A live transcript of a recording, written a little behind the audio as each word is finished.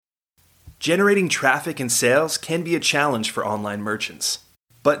Generating traffic and sales can be a challenge for online merchants.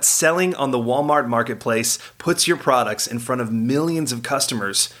 But selling on the Walmart Marketplace puts your products in front of millions of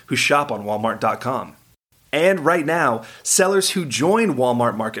customers who shop on Walmart.com. And right now, sellers who join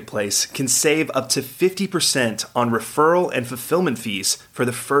Walmart Marketplace can save up to 50% on referral and fulfillment fees for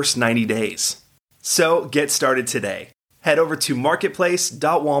the first 90 days. So get started today. Head over to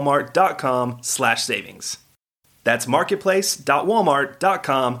marketplace.walmart.com/savings. That's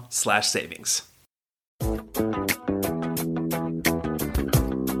marketplace.walmart.com/savings.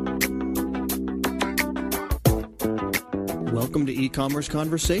 Welcome to E-Commerce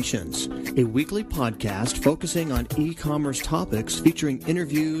Conversations, a weekly podcast focusing on e-commerce topics featuring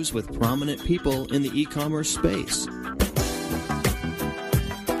interviews with prominent people in the e-commerce space.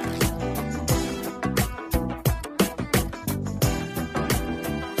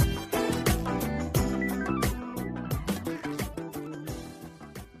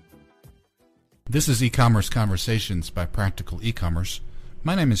 This is E-Commerce Conversations by Practical E-Commerce.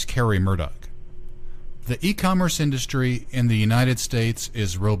 My name is Kerry Murdoch. The e-commerce industry in the United States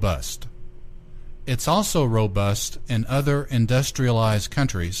is robust. It's also robust in other industrialized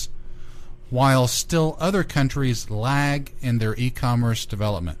countries, while still other countries lag in their e-commerce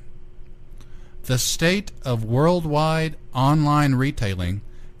development. The state of worldwide online retailing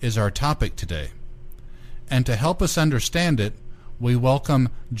is our topic today. And to help us understand it, we welcome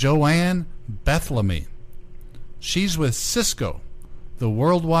Joanne Bethlemy. She's with Cisco, the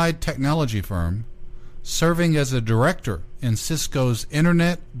worldwide technology firm, serving as a director in Cisco's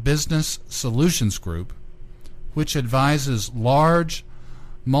Internet Business Solutions Group, which advises large,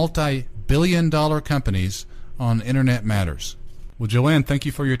 multi-billion-dollar companies on Internet matters. Well, Joanne, thank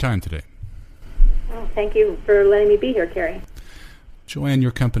you for your time today. Well, thank you for letting me be here, Kerry. Joanne,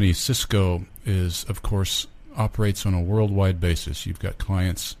 your company, Cisco, is, of course, operates on a worldwide basis. You've got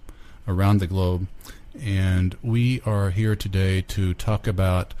clients around the globe, and we are here today to talk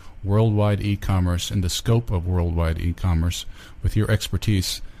about worldwide e-commerce and the scope of worldwide e-commerce with your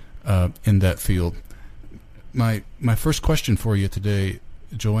expertise in that field. My first question for you today,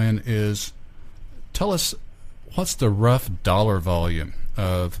 Joanne, is tell us what's the rough dollar volume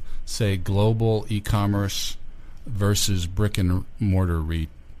of, say, global e-commerce versus brick and mortar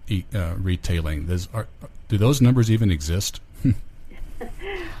retailing. Do those numbers even exist?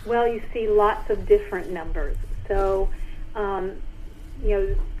 Well, you see lots of different numbers. So, the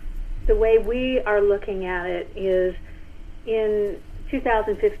way we are looking at it is in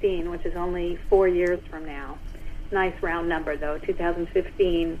 2015, which is only 4 years from now, nice round number though,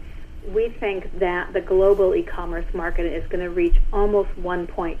 2015, we think that the global e-commerce market is going to reach almost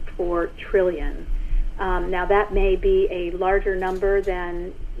 1.4 trillion. Now that may be a larger number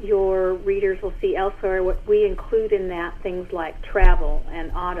than your readers will see elsewhere. What we include in that things like travel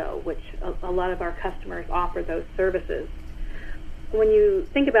and auto, which a lot of our customers offer those services. When you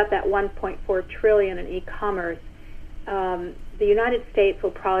think about that 1.4 trillion in e-commerce, the United States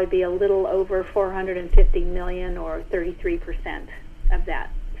will probably be a little over 450 million, or 33% of that.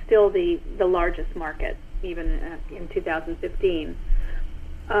 Still the largest market, even in 2015.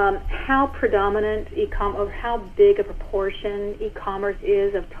 How predominant or how big a proportion e-commerce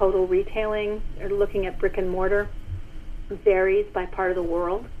is of total retailing, or looking at brick and mortar, varies by part of the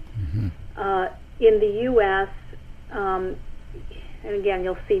world. Mm-hmm. In the U.S., and again,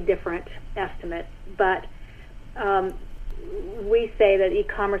 you'll see different estimates, but we say that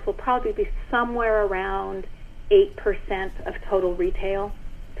e-commerce will probably be somewhere around 8% of total retail.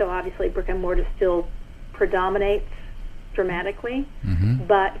 So obviously brick and mortar still predominates dramatically, mm-hmm.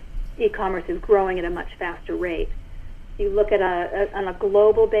 but e-commerce is growing at a much faster rate. You look at on a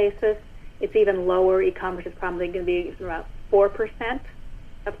global basis, it's even lower. E-commerce is probably going to be about 4%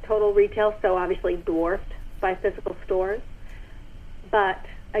 of total retail, so obviously dwarfed by physical stores. But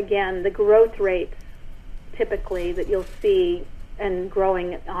again, the growth rates typically that you'll see and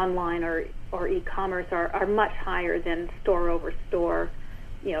growing online or e-commerce are much higher than store over store,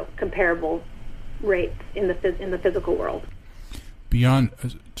 comparable rates in the physical world. Beyond,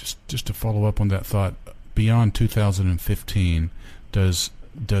 just to follow up on that thought, beyond 2015, does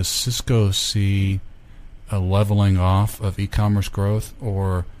Cisco see a leveling off of e-commerce growth,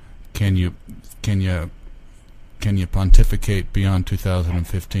 or can you pontificate beyond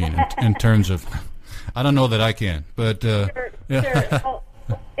 2015 in terms of? I don't know that I can, but sure. Oh,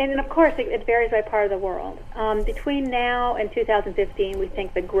 and of course, it varies by part of the world. Between now and 2015, we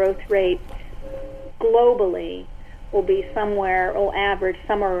think the growth rate globally will average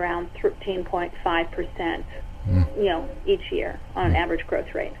somewhere around 13.5%, each year on an average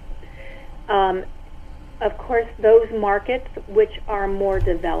growth rate. Of course, those markets which are more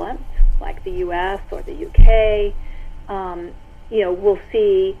developed like the U.S. or the U.K., we'll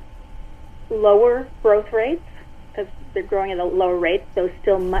see lower growth rates because they're growing at a lower rate, though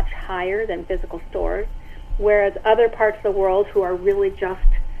still much higher than physical stores. Whereas other parts of the world who are really just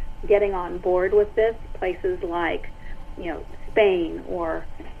getting on board with this, places like, Spain or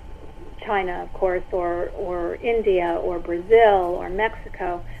China, of course, or India or Brazil or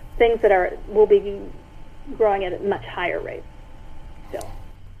Mexico, things that will be growing at a much higher rate still.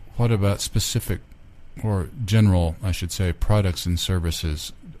 What about specific or general, I should say, products and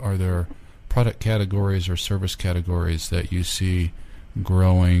services? Are there product categories or service categories that you see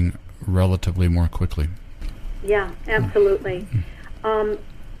growing relatively more quickly? Yeah, absolutely.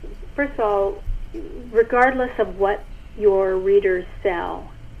 First of all, regardless of what your readers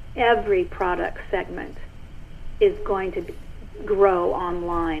sell, every product segment is going to grow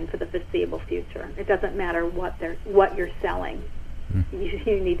online for the foreseeable future. It doesn't matter what you're selling.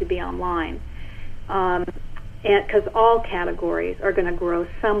 You need to be online. And because all categories are going to grow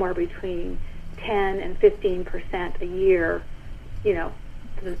somewhere between 10 and 15% a year,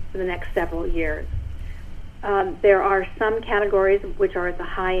 for the next several years. There are some categories which are at the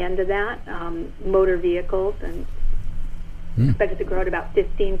high end of that, motor vehicles, and expected to grow at about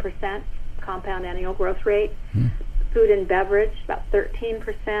 15% compound annual growth rate. Food and beverage, about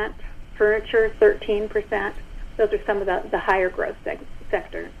 13%. Furniture, 13%. Those are some of the higher growth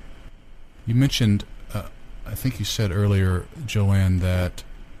sectors. You mentioned, I think you said earlier, Joanne, that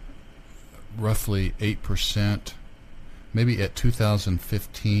roughly 8%, maybe at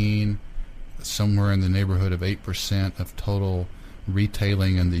 2015, somewhere in the neighborhood of 8% of total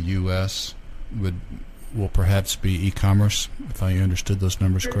retailing in the U.S. will perhaps be e-commerce, if I understood those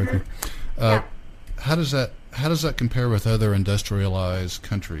numbers correctly. Yeah. How does that compare with other industrialized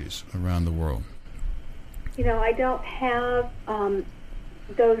countries around the world? I don't have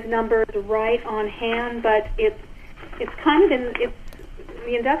those numbers right on hand, but it's kind of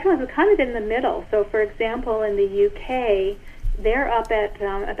the industrialized is kind of in the middle. So, for example, in the UK, they're up at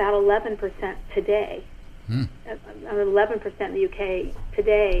about 11% today. 11% in the UK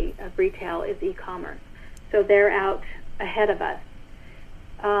today of retail is e-commerce. So they're out ahead of us.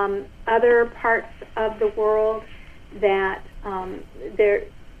 Other parts of the world that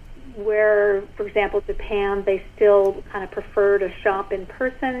where, for example, Japan, they still kind of prefer to shop in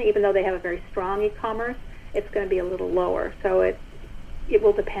person, even though they have a very strong e-commerce. It's going to be a little lower. So it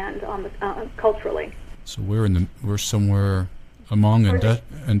will depend on the culturally. So we're somewhere among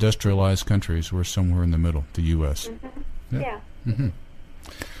industrialized countries. We're somewhere in the middle, the U.S. Yeah.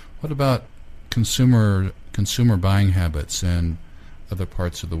 What about consumer buying habits in other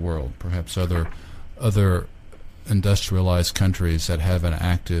parts of the world? Perhaps other industrialized countries that have an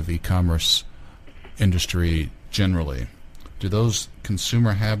active e-commerce industry generally. Do those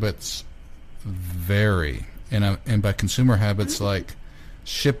consumer habits vary? And by consumer habits, like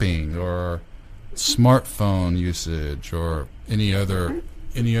shipping or smartphone usage or any other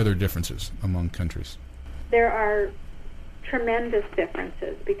differences among countries? There are tremendous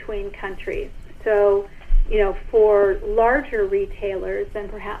differences between countries. So, for larger retailers and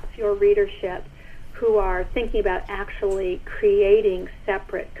perhaps your readership who are thinking about actually creating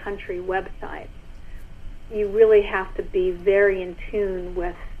separate country websites, you really have to be very in tune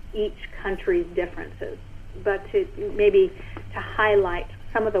with each country's differences, but to highlight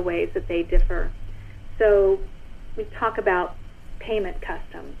some of the ways that they differ. So we talk about payment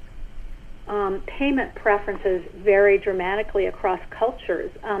customs. Payment preferences vary dramatically across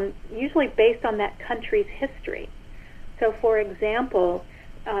cultures, usually based on that country's history. So, for example,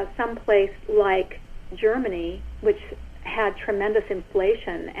 someplace like Germany, which had tremendous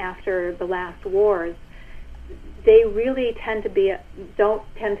inflation after the last wars, they really don't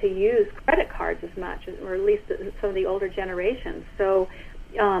tend to use credit cards as much, or at least some of the older generations. So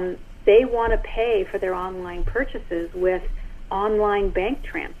they want to pay for their online purchases with online bank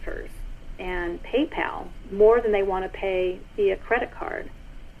transfers and PayPal more than they want to pay via credit card.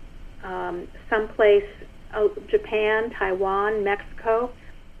 Someplace, Japan, Taiwan, Mexico,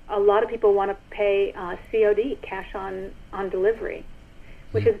 a lot of people want to pay COD, cash on delivery,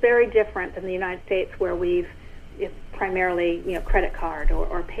 which is very different than the United States, where it's primarily credit card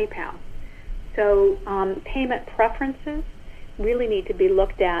or PayPal. So payment preferences really need to be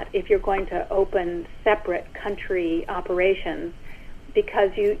looked at if you're going to open separate country operations,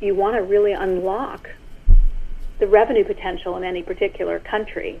 because you want to really unlock the revenue potential in any particular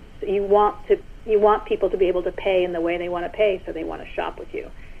country. So you want people to be able to pay in the way they want to pay, so they want to shop with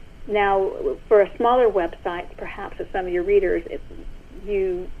you. Now, for a smaller website, perhaps with some of your readers,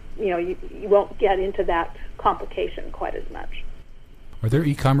 you won't get into that complication quite as much. Are there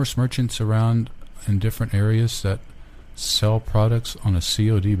e-commerce merchants around in different areas that sell products on a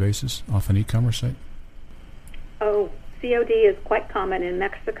COD basis off an e-commerce site? Oh, COD is quite common in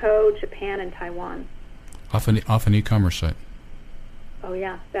Mexico, Japan, and Taiwan. Off an e-commerce site? Oh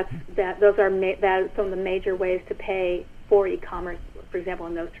yeah, those are that is some of the major ways to pay for e-commerce, for example,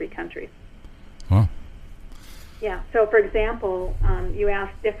 in those three countries. Wow. Yeah. So, for example, you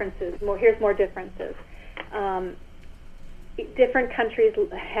asked differences. Here's more differences. Different countries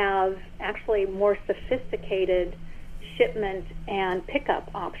have actually more sophisticated shipment and pickup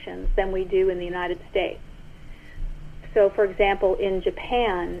options than we do in the United States. So, for example, in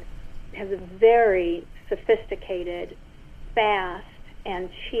Japan, it has a very sophisticated, fast, and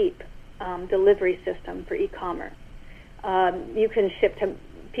cheap delivery system for e-commerce. You can ship to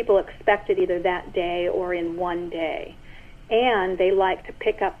people expect it either that day or in one day. And they like to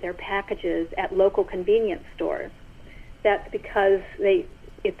pick up their packages at local convenience stores. That's because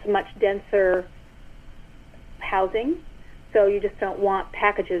it's much denser housing, so you just don't want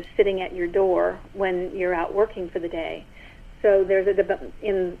packages sitting at your door when you're out working for the day. So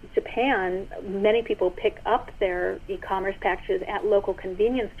in Japan, many people pick up their e-commerce packages at local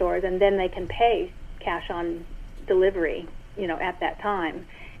convenience stores, and then they can pay cash on delivery, at that time.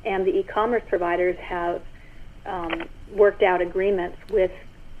 And the e-commerce providers have worked out agreements with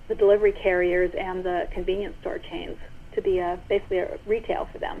the delivery carriers and the convenience store chains to be basically a retail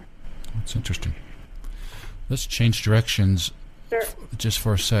for them. That's interesting. Let's change directions just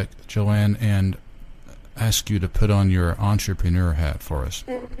for a sec, Joanne, and ask you to put on your entrepreneur hat for us.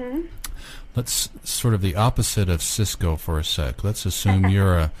 Mm-hmm. Let's sort of the opposite of Cisco for a sec. Let's assume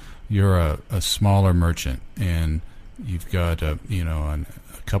you're a smaller merchant and you've got a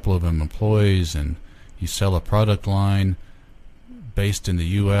couple of employees and you sell a product line based in the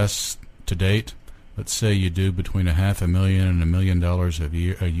U.S. to date. Let's say you do between $500,000 and $1 million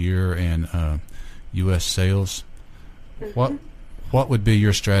a year in U.S. sales. Mm-hmm. What would be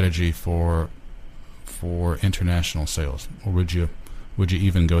your strategy for international sales, or would you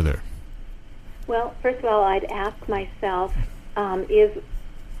even go there? Well, first of all, I'd ask myself, is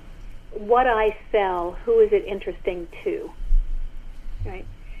what I sell, who is it interesting to? Right?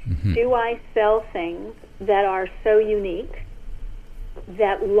 Mm-hmm. Do I sell things that are so unique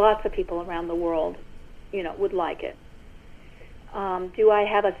that lots of people around the world, would like it? Do I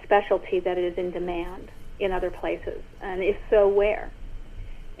have a specialty that is in demand in other places? And if so, where?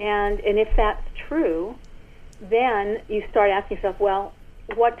 And if that's true, then you start asking yourself, well,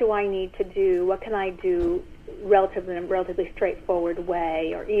 what do I need to do? What can I do in a relatively straightforward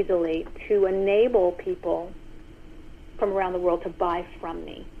way or easily to enable people from around the world to buy from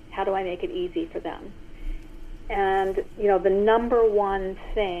me? How do I make it easy for them? And, the number one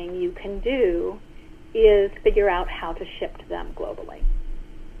thing you can do is figure out how to ship to them globally.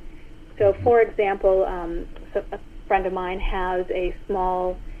 So, for example, a friend of mine has a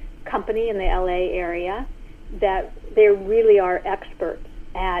small company in the LA area that they really are experts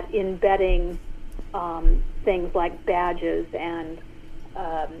at embedding things like badges and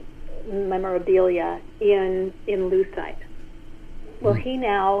memorabilia in Lucite. Well, he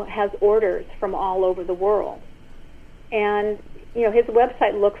now has orders from all over the world. And, his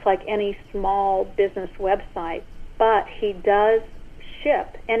website looks like any small business website, but he does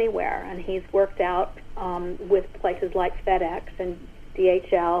ship anywhere. And he's worked out with places like FedEx and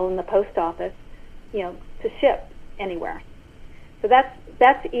DHL and the post office, to ship anywhere. So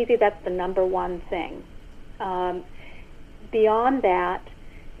that's easy. That's the number one thing. Beyond that,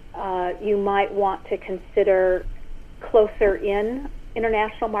 you might want to consider closer in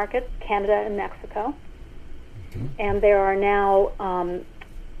international markets, Canada and Mexico. Mm-hmm. And there are now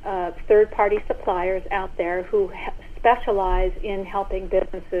third-party suppliers out there who specialize in helping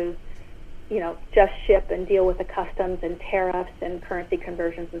businesses, just ship and deal with the customs and tariffs and currency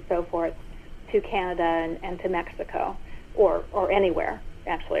conversions and so forth to Canada and to Mexico, or anywhere,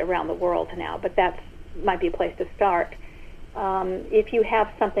 actually, around the world now. But that might be a place to start. If you have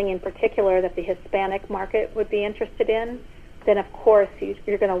something in particular that the Hispanic market would be interested in, then, of course,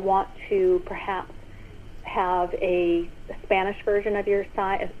 you're going to want to perhaps have a Spanish version of your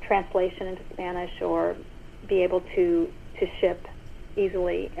site, a translation into Spanish, or be able to ship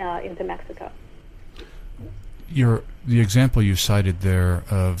easily into Mexico. The example you cited there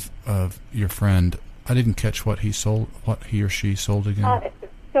of your friend, I didn't catch what he or she sold again.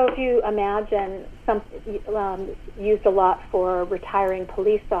 So if you imagine used a lot for retiring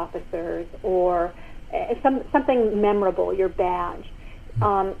police officers or something memorable, your badge.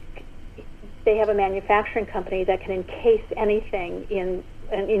 They have a manufacturing company that can encase anything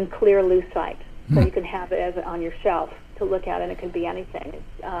in clear lucite, so you can have it on your shelf to look at, and it could be anything.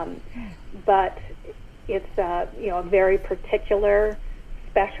 But it's a very particular,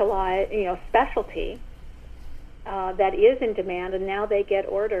 specialty that is in demand, and now they get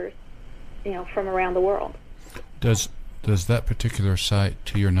orders, from around the world. Does that particular site,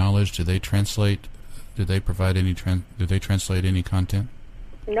 to your knowledge, do they translate? Do they provide any? Do they translate any content?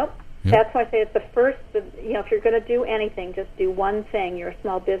 Nope. Yep. That's why I say it's the first. If you're going to do anything, just do one thing. You're a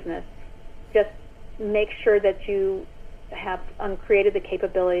small business. Just make sure that you have created the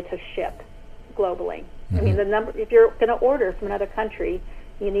capability to ship globally. Mm-hmm. I mean, if you're going to order from another country,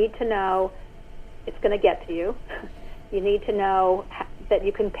 you need to know it's going to get to you. You need to know that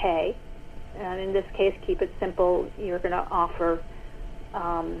you can pay. And in this case, keep it simple. You're going to offer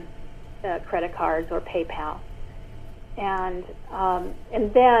credit cards or PayPal. And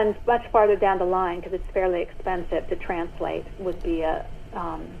then much farther down the line, because it's fairly expensive to translate, would be a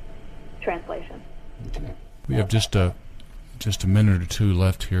translation. We have just a minute or two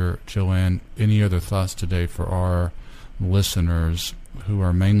left here, Joanne. Any other thoughts today for our listeners who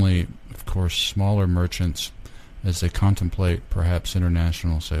are mainly, of course, smaller merchants as they contemplate perhaps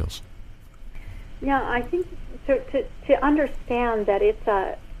international sales? Yeah, I think to understand that it's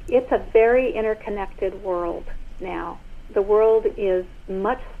a very interconnected world now. The world is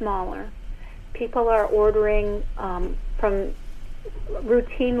much smaller. People are ordering from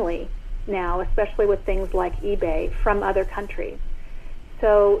routinely now, especially with things like eBay, from other countries.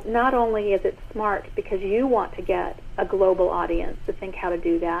 So not only is it smart because you want to get a global audience to think how to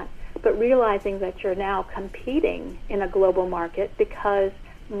do that, but realizing that you're now competing in a global market because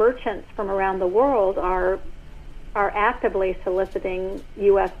merchants from around the world are actively soliciting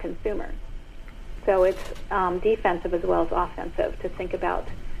U.S. consumers. So it's defensive as well as offensive to think about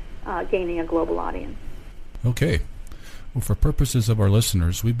gaining a global audience. Okay. Well, for purposes of our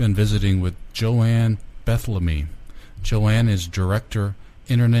listeners, we've been visiting with Joanne Bethlemy. Joanne is Director,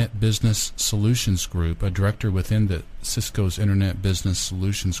 Internet Business Solutions Group, a director within the Cisco's Internet Business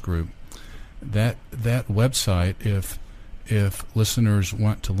Solutions Group. That website, if listeners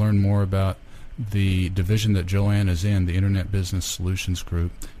want to learn more about the division that Joanne is in, the Internet Business Solutions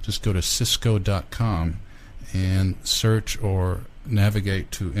Group, just go to Cisco.com and search or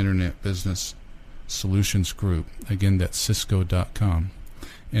navigate to Internet Business Solutions Group. Again, that's Cisco.com.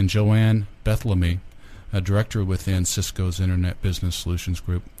 And Joanne Bethlemy, a director within Cisco's Internet Business Solutions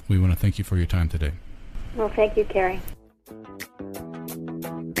Group, we want to thank you for your time today. Well, thank you, Kerry.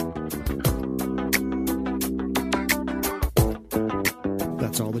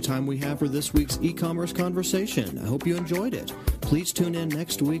 That's all the time we have for this week's e-commerce conversation. I hope you enjoyed it. Please tune in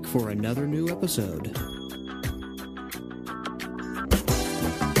next week for another new episode.